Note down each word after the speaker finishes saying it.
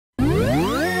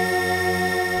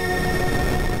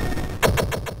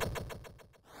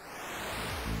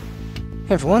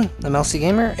Hey everyone, I'm LC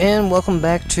Gamer, and welcome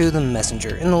back to The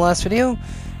Messenger. In the last video,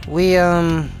 we,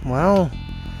 well,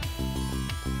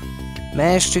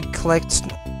 managed to collect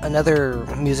another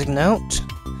music note,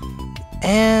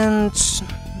 and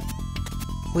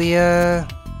we,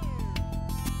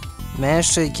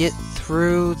 managed to get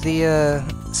through the,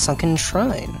 sunken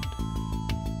shrine.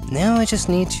 Now I just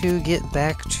need to get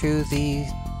back to the,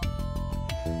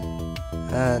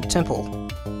 temple.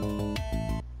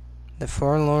 The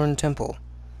Forlorn Temple.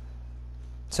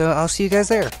 So I'll see you guys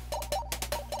there.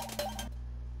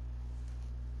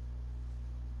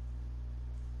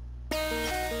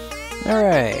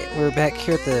 Alright, we're back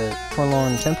here at the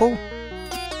Forlorn Temple.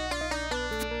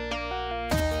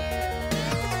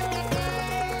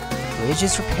 Bridge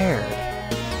is repaired.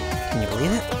 Can you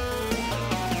believe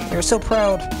it? They're so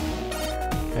proud.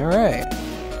 Alright.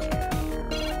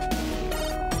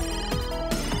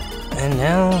 And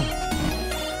now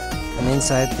I'm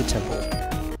inside the temple.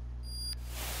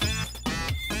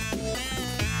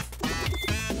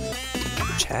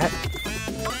 Chat?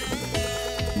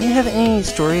 Do you have any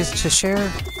stories to share?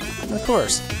 Of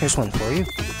course, here's one for you.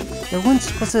 There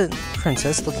once was a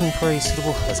princess looking for a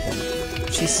suitable husband.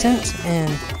 She sent an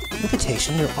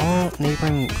invitation to all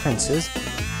neighboring princes,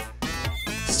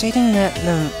 stating that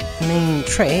the main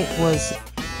trait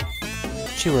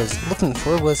she was looking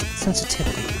for was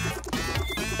sensitivity.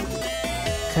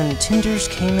 Contenders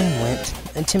came and went,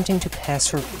 attempting to pass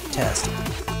her test.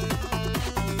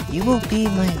 "You will be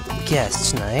my guest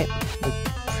tonight," the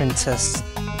princess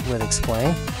would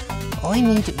explain. "All I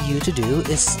need you to do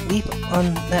is sleep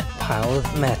on that pile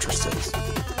of mattresses."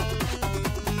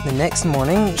 The next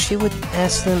morning, she would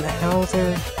ask them how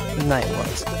their night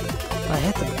was. "I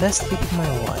had the best sleep of my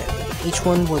life," each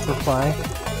one would reply,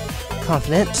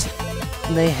 confident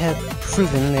they had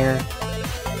proven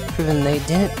they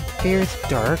didn't fear the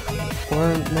dark,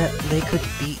 or that they could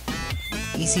be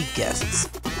easy guests.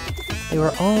 They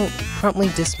were all promptly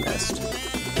dismissed.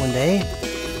 One day,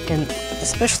 an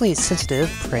especially sensitive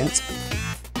prince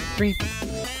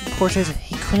reported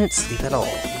he couldn't sleep at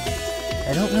all.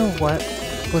 "I don't know what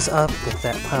was up with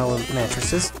that pile of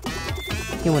mattresses,"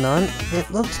 he went on. "It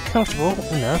looked comfortable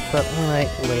enough, but when I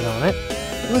laid on it,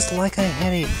 it was like I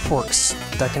had a fork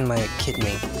stuck in my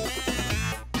kidney."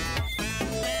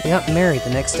 They got married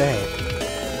the next day.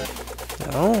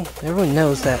 Oh, everyone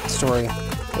knows that story.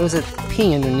 There was a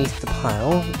pea underneath the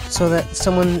pile, so that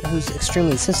someone who's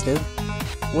extremely sensitive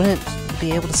wouldn't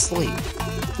be able to sleep.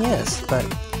 Yes, but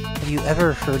have you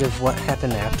ever heard of what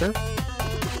happened after?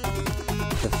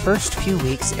 The first few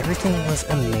weeks, everything was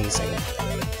amazing.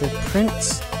 The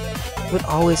prince would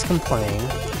always complain,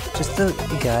 just the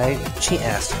guy she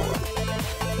asked for.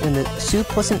 When the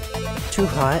soup wasn't too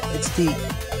hot, it's the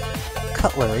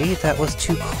cutlery that was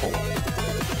too cold.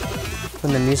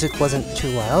 When the music wasn't too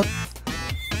loud,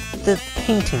 the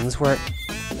paintings were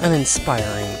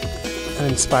uninspired.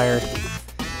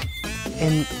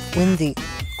 And when the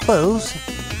clothes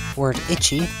weren't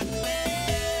itchy,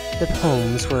 the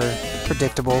poems were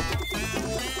predictable.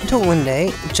 Until one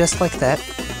day, just like that,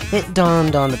 it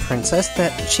dawned on the princess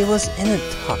that she was in a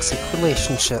toxic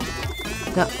relationship.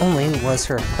 Not only was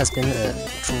her husband a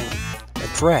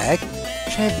drag,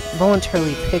 she had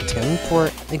voluntarily picked him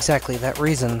for exactly that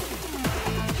reason.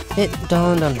 It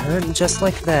dawned on her just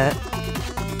like that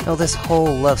how this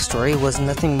whole love story was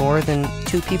nothing more than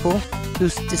two people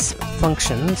whose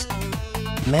dysfunctions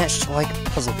matched like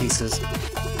puzzle pieces.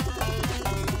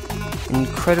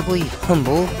 Incredibly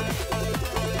humbled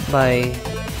by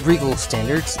regal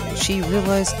standards, she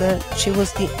realized that she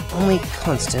was the only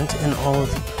constant in all of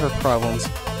her problems.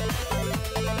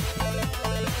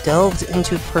 Delved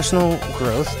into personal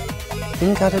growth,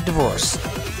 then got a divorce.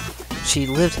 She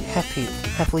lived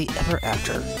happily ever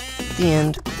after. The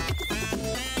end.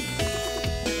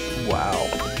 Wow.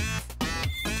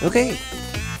 Okay.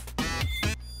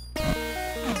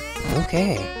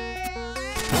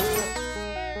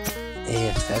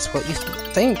 If that's what you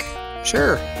think,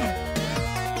 sure.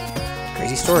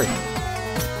 Crazy story.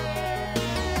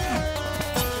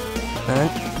 Come on.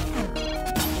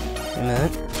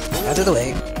 Out of the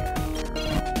way.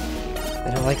 I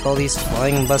don't like all these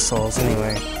flying buzzsaws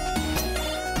anyway.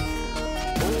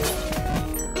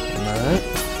 Come on.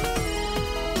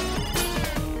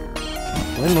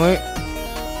 One more.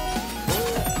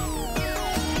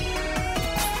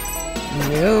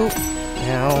 No.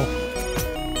 Ow.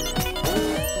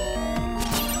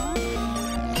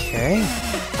 Okay.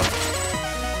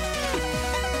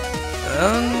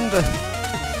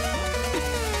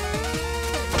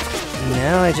 And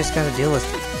now I just gotta deal with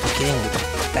getting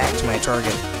back to my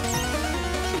target.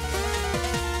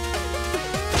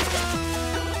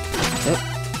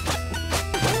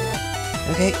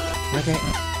 Okay, okay.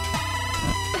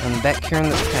 I'm back here in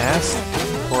the past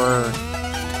for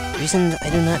reasons I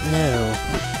do not know.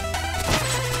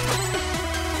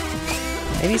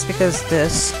 Maybe it's because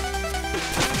this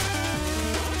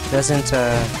doesn't,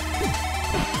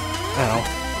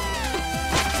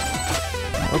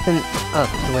 open up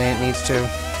the way it needs to.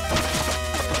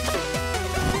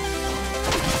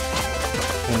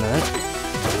 Wait a minute.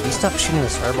 Can you stop shooting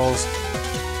those fireballs?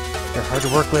 They're hard to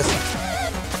work with.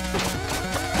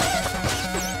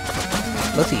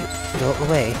 Both of you, go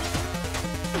away.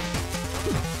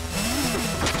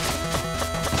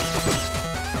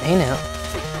 Hey now.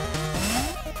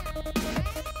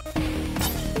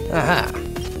 Aha!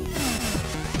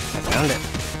 I found it.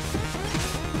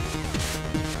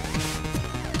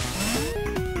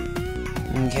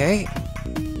 Okay.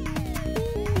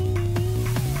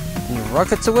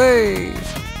 Rockets away!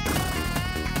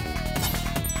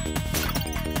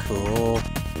 Cool.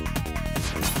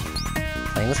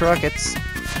 Playing with rockets.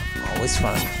 Always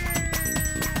fun.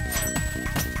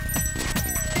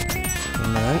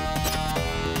 Come on.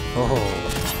 Oh.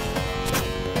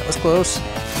 That was close.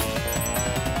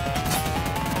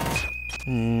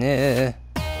 Nah.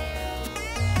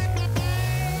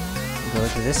 Go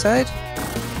to this side.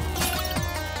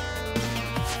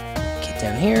 Get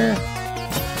down here.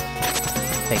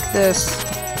 Take this.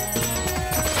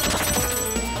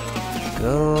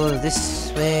 Go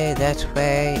this way, that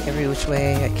way, every which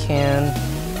way I can.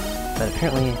 But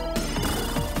apparently,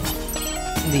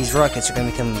 these rockets are going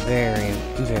to become very,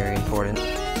 very important.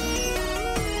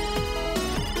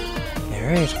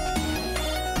 Alright.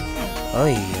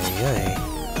 Oy, oy, oy.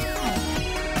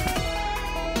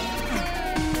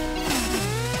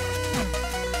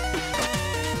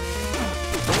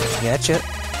 Gotcha.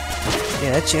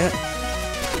 Gotcha.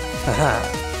 Haha.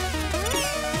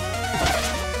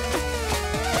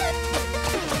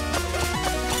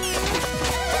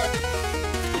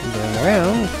 Going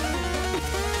around.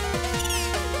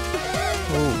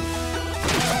 Oh.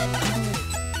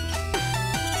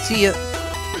 See ya.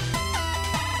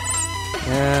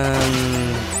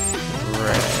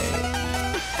 Right.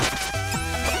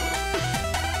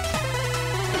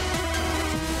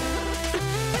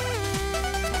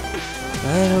 I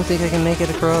don't think I can make it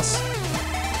across.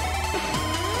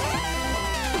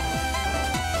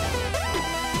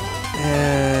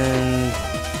 And...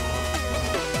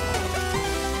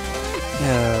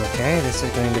 okay, this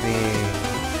is going to be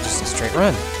just a straight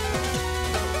run.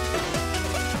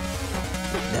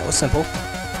 That was simple.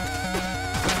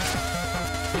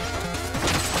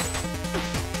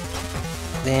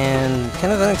 And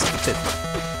kind of unexpected.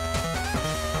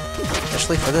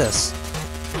 Especially for this.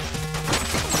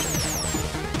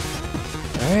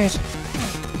 Alright.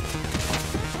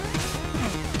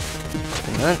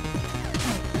 Come on.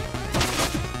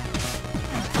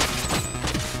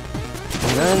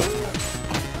 Come on.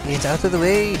 Get out of the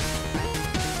way.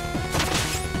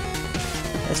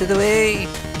 Out of the way.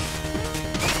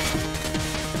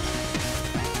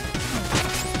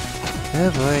 Oh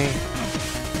boy.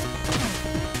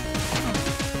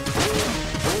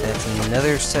 That's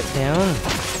another set down.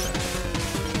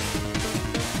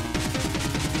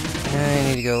 I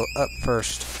need to go up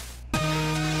first.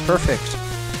 Perfect.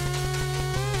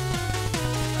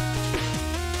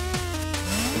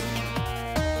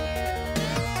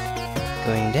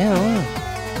 Going down.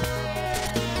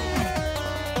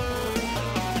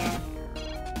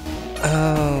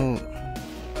 Oh.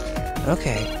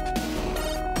 Okay.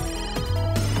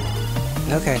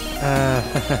 Okay.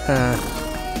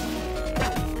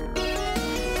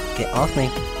 Get off me.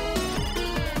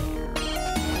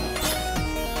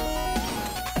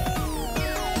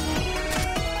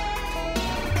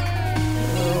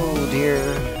 Oh dear.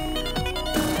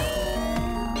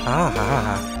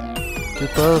 Ah, too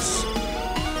close.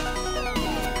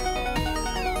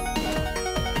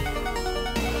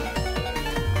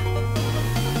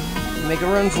 Make a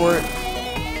run for it.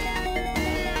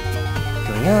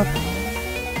 Going up.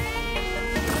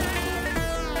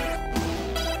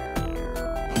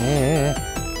 Yeah.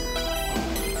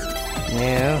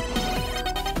 Yeah.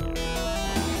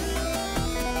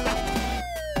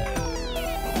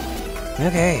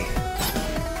 Okay.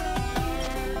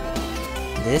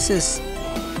 This is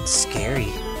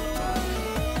scary.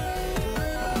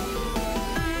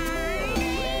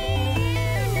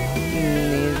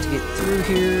 Need to get through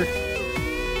here.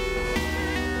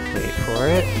 Wait for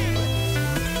it.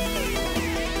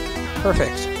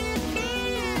 Perfect.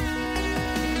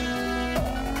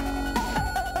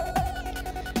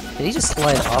 Did he just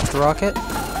slide off the rocket?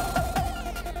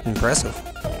 Impressive.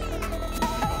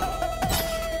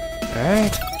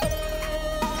 Alright.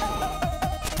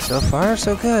 So far,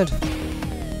 so good.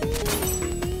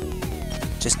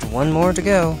 Just one more to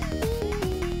go.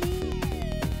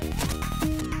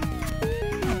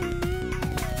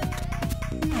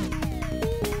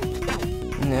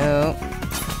 No.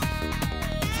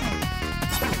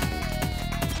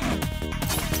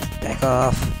 Back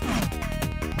off.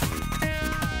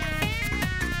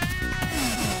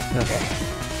 Okay.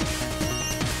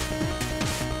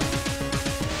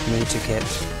 Need to get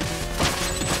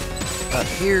up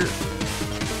here.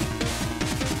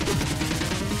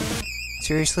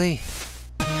 Seriously?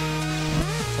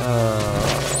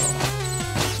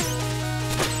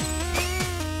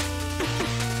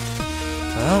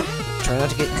 Well, try not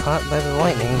to get caught by the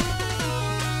lightning.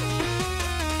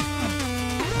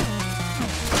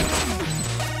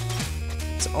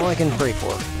 That's all I can pray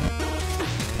for.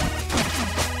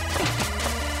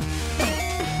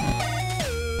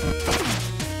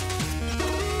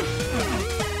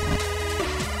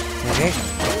 Okay.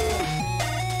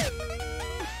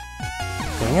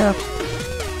 Going up.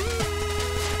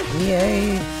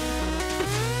 Yay!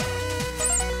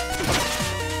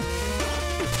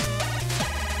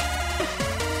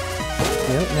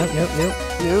 Nope, nope, nope, nope,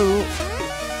 nope.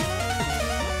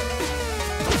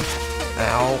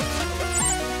 Ow.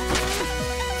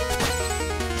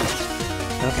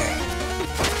 Okay.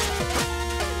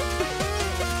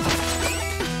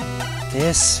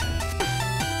 This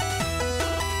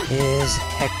is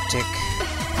hectic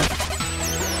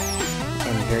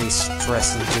and very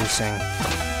stress-inducing.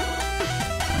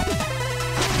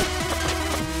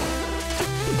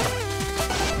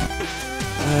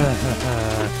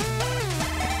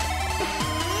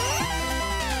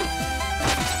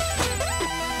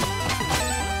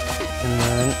 And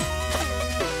then...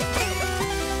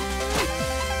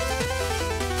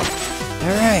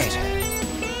 Alright.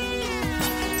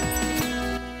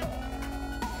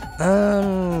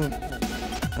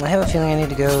 I have a feeling I need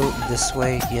to go this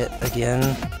way yet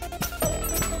again.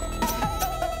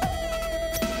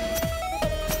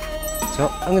 So,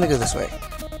 I'm gonna go this way.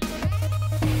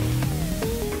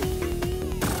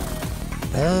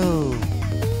 Oh,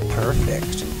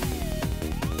 perfect.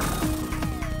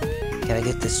 Gotta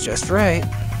get this just right.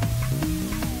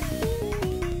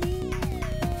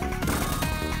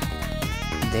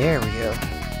 There we go.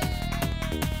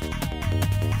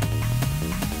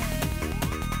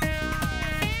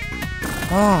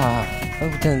 Ah, I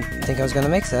didn't think I was gonna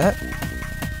make that.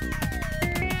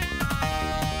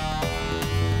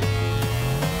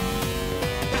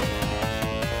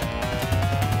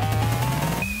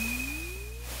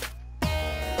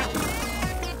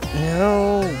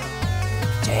 No.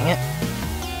 Dang it.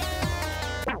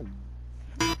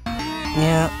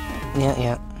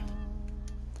 Yeah.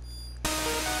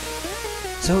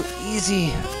 So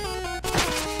easy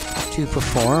to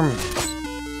perform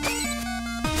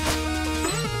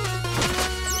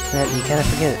that you kind of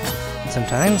forget it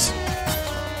sometimes.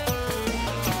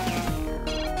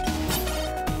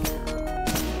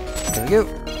 There we go.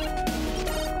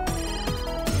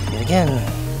 Yet again,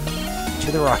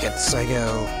 to the rockets I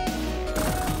go.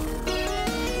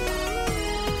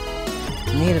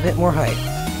 Need a bit more height.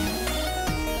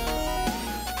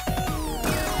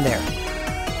 There.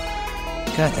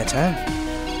 Got that time.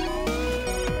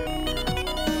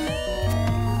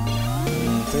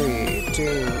 3,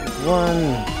 2,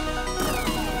 1.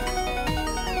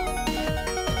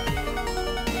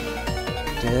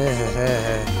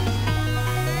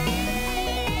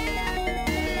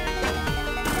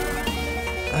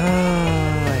 Oh,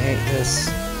 I hate this.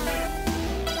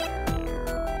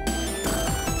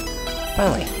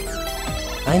 Finally,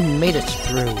 I made it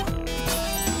through.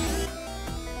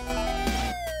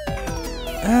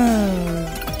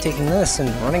 Taking this and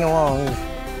running along.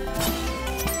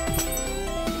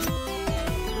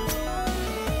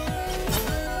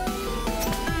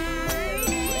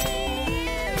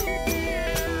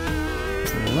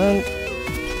 And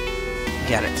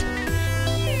got it.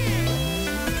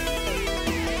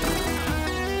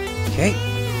 Okay.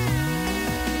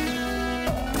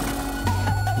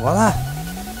 Voila.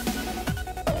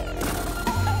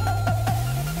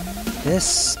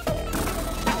 This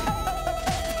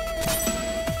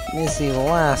is the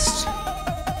last.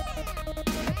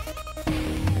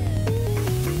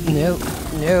 No.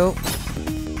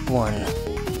 One.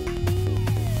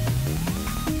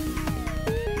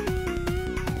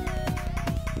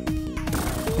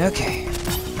 Okay.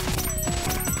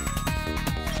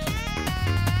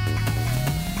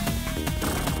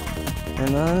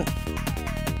 Come on.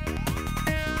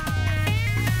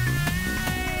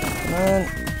 Come on.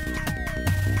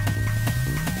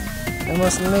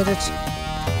 Almost made it.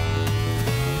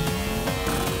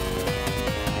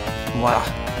 Wow.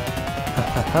 Ha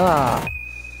ha ha.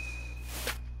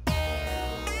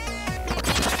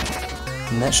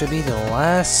 And that should be the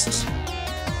last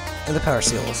of the power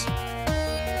seals.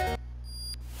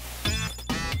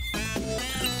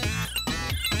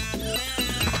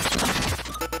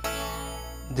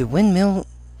 The windmill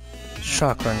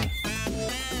chakran.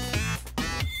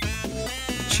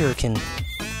 Shuriken.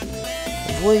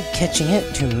 Avoid catching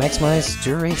it to maximize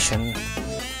duration.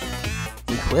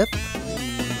 Equip?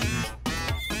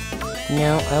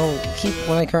 No, I'll keep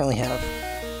what I currently have.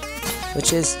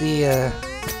 Which is the,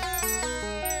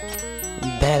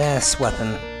 badass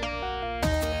weapon.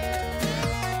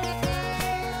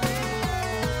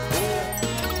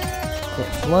 It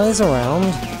flies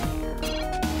around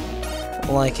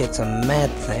like it's a mad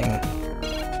thing.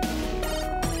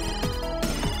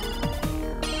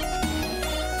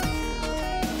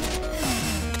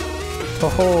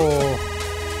 Oh,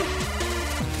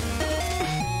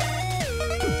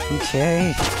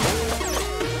 okay.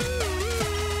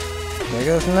 There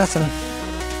goes nothing.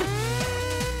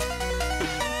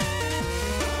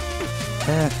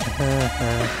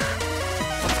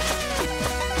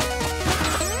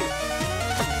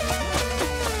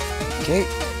 Okay,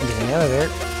 getting out of there.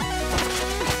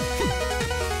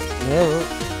 No.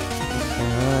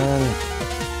 Come on.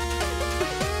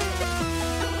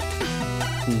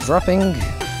 Dropping.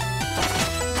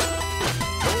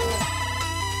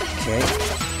 Okay.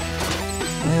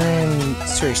 And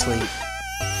seriously,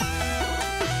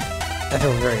 I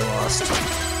feel very lost.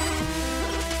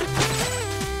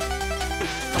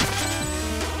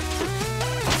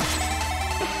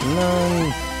 Come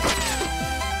on.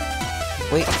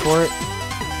 Wait for it.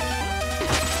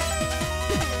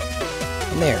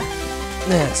 There.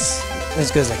 That's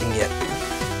as good as I can get.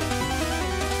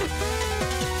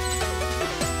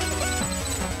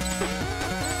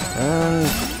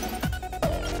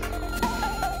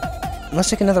 Let's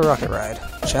take another rocket ride,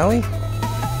 shall we?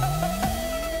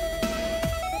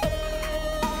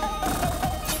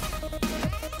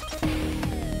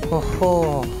 Ho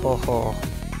ho ho ho.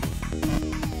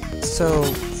 So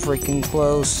freaking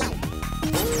close.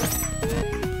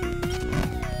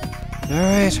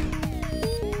 Alright.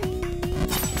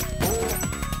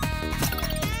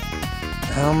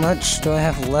 How much do I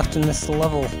have left in this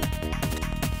level?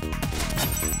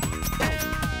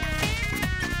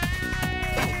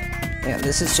 Yeah,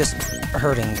 this is just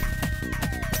hurting.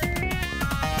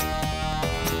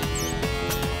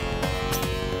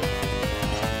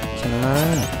 Come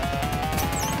on.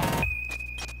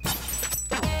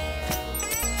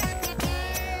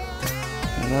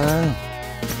 Come on.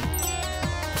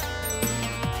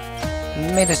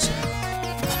 Made it.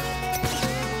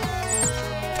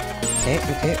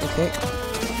 Okay.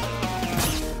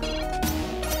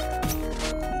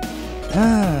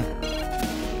 Ah.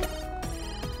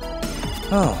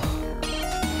 Oh.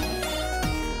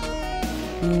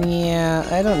 Yeah,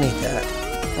 I don't need that.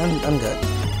 I'm good.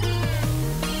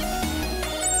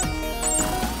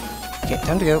 Okay,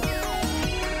 time to go.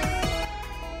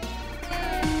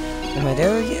 Am I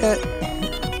there yet?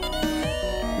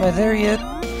 Am I there yet?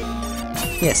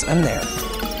 Yes, I'm there.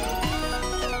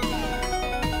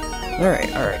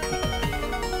 Alright.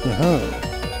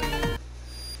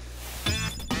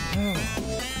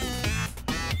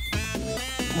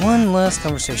 One last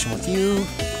conversation with you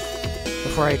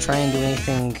before I try and do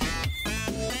anything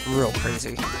real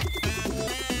crazy.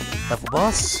 Level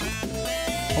boss?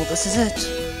 Well, this is it.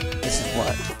 This is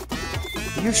what?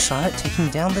 Your shot at taking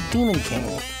down the Demon King.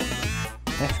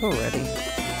 I feel ready.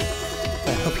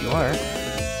 I hope you are.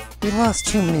 We lost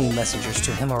too many messengers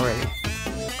to him already.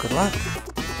 Good luck.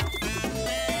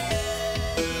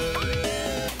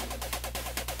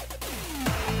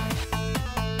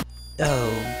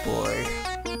 Oh boy.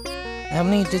 How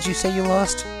many did you say you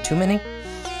lost? Too many?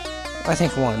 I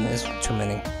think one is too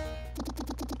many.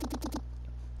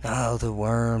 Oh, the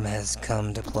worm has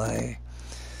come to play.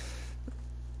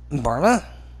 Barma?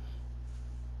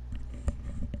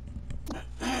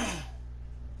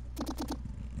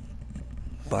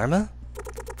 Barma?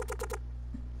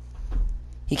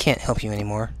 He can't help you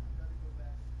anymore.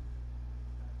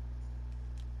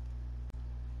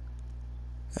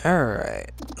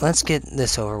 Alright, let's get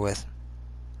this over with.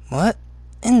 What?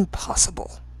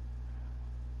 Impossible.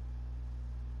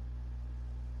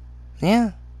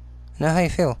 Yeah? Now how you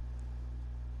feel?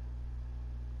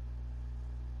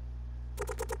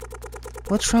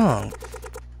 What's wrong?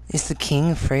 Is the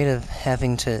king afraid of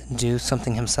having to do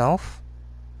something himself?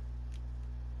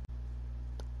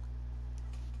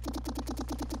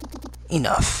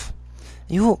 Enough.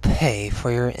 You will pay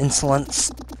for your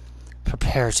insolence.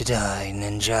 Prepare to die,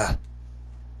 ninja.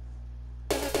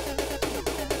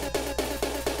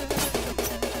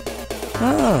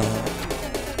 Oh.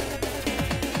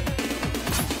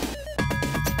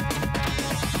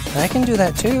 I can do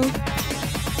that too.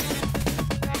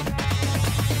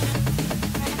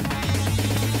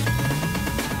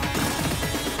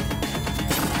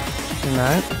 Come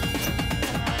on.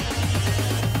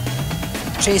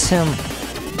 Chase him!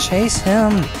 Chase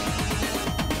him!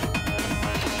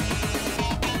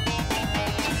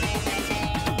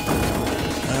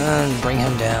 And bring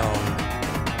him down.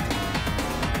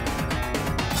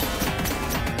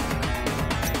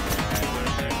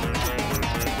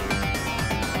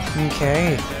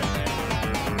 Okay.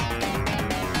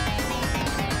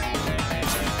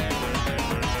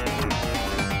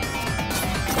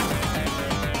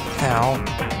 Ow.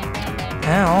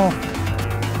 Ow.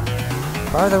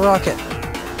 Fire the rocket.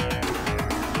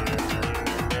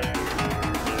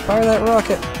 Fire that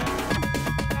rocket.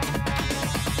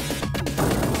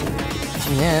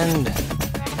 And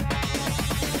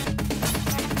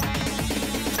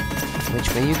which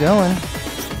way you going?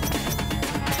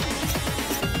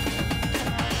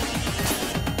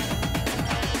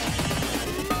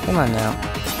 Come on now.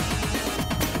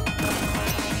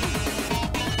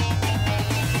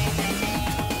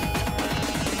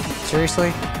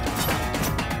 Seriously?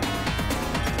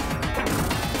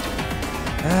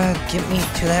 Get me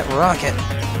to that rocket.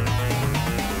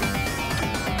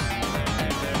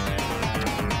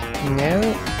 No,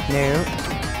 no,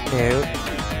 no,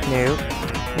 no,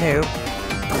 no,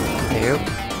 no.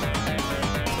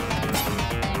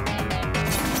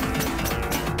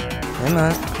 Come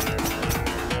on.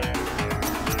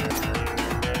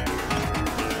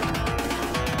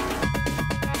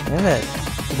 I know that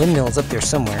windmill's up there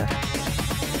somewhere.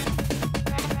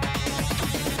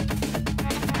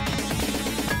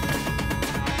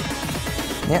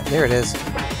 Yeah, there it is.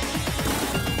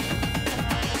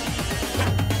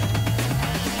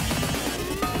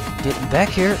 Get back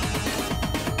here.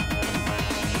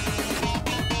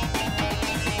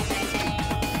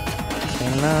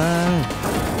 Come on.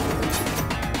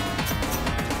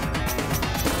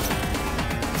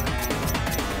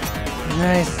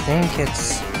 I think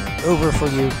it's over for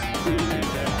you.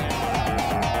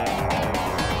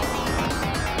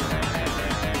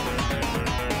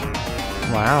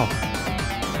 Wow.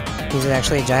 He's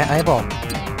actually a giant eyeball.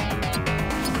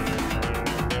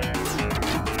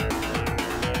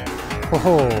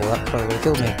 Oh, that probably would have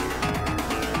killed me.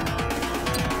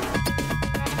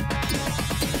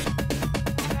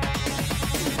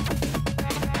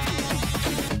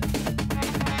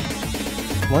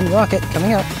 One rocket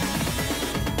coming up.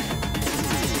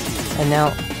 And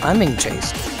now I'm being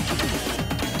chased.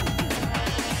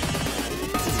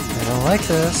 I don't like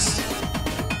this.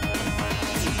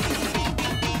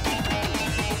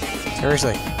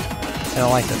 Seriously, I don't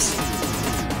like this.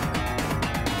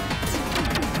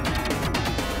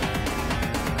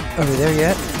 Are we there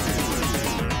yet?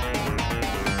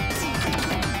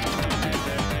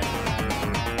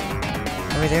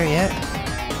 Are we there yet?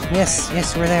 Yes,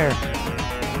 yes, we're there.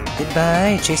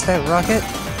 Goodbye, chase that rocket.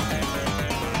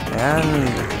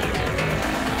 And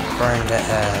burn to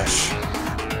ash.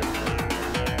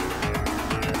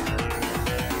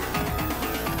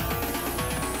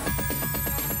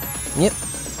 Yep.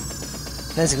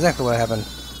 That's exactly what happened.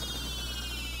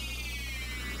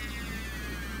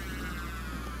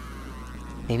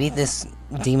 Maybe this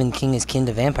Demon King is kin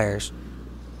to vampires.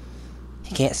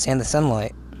 He can't stand the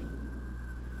sunlight.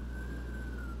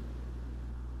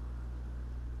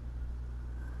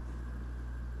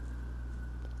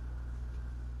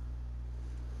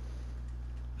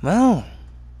 Well,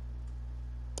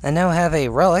 I now have a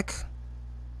relic.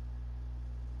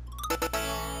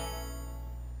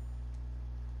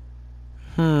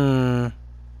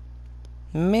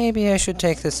 Maybe I should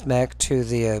take this back to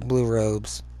the Blue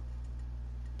Robes.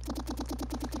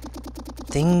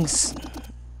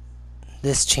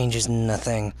 This changes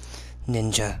nothing,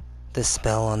 Ninja. The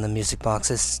spell on the music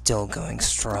box is still going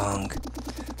strong.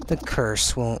 The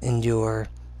curse will endure.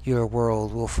 Your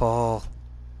world will fall.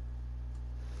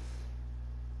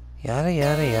 Yada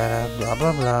yada yada, blah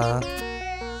blah blah.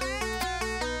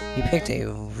 You picked a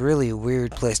really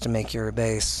weird place to make your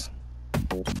base.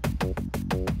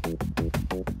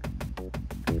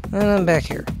 And I'm back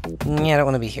here. Yeah, I don't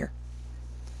want to be here.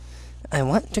 I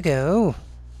want to go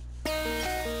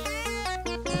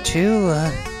to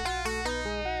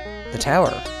the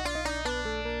tower.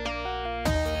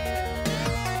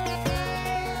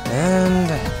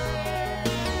 And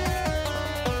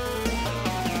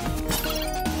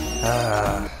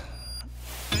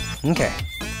okay.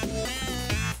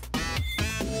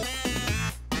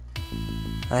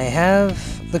 I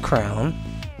have the crown.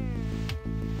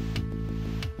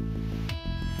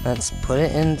 Let's put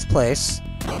it in its place.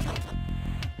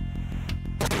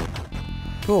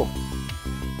 Cool.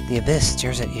 The abyss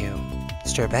stares at you.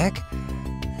 Stare back?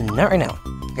 Not right now.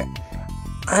 Okay.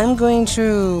 I'm going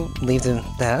to leave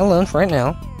that alone for right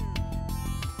now.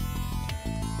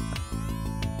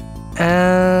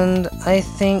 And I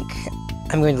think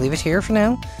I'm going to leave it here for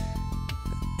now.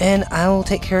 And I will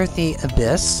take care of the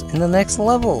abyss in the next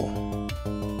level.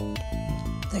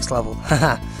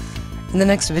 Haha. In the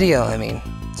next video, I mean.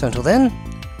 So until then,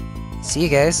 see you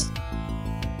guys.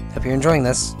 Hope you're enjoying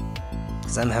this,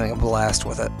 because I'm having a blast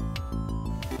with it.